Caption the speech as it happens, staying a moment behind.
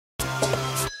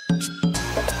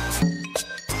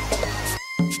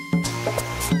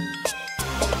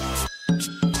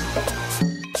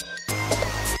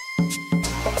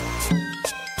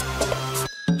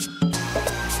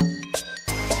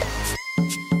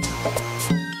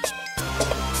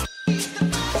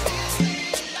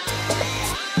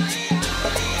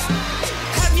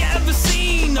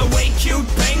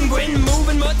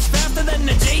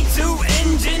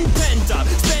two-engine Penta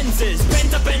spends his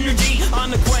pent-up energy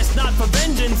on a quest not for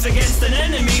vengeance against an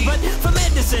enemy, but for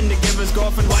medicine to give his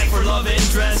girlfriend, wife, or love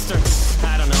interest. Or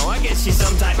I don't know, I guess she's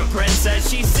some type of princess.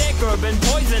 She's sick or been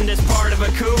poisoned as part of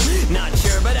a coup. Not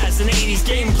sure, but as an 80s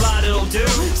game plot it'll do.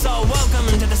 So welcome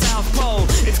to the South Pole.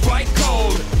 It's quite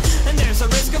cold, and there's a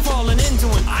risk of falling into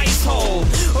an ice hole,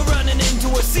 or running into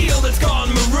a seal that's gone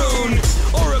maroon,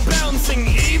 or a bouncing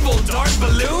evil dark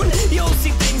balloon. You'll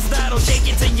see things that'll shake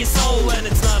you to your soul, and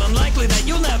it's not unlikely that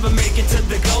you'll never make it to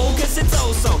the goal, cause it's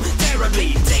oh so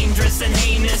terribly dangerous and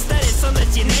heinous. That is so that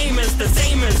your name is the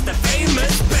same as the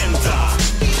famous Penta.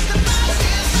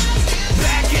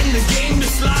 Back in the game to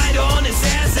slide on his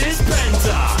ass is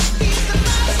Penta.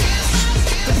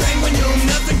 The penguin whom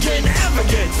nothing can ever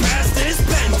get past is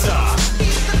Penta.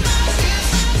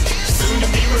 Soon to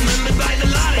be remembered by the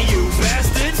lot of you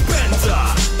bastards, Penta.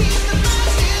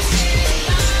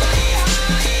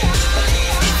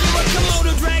 If you're a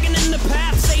Komodo dragon in the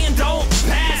path saying don't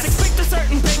pass, expect a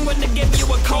certain penguin to give you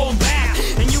a cold bath.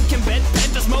 And you can bet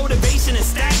Penta's motivation is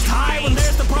stacked high when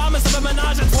there's the promise of a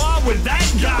menage a trois with that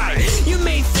guy. You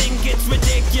may think it's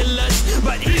ridiculous,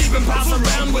 but he even pals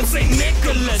around with St.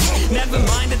 Nicholas. Never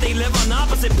mind that they live on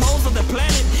opposite poles of the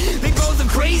planet. They both have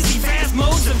crazy fast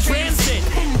modes of transit.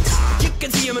 You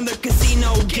can see him in the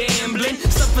casino gambling,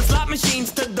 stuffing slot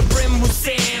machines to the brim with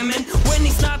salmon. When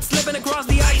he's not slipping across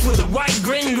the ice with a white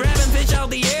grin, grabbing fish out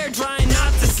the air, trying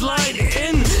not to slide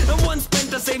in. And once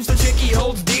Penta saves the chick he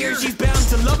holds dear, she's bound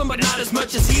to love him, but not as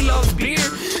much as he loves beer.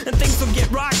 And things will get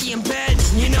rocky in bed.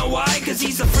 You know why? Cause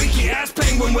he's a freaky ass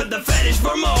penguin with a fetish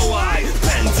for moai.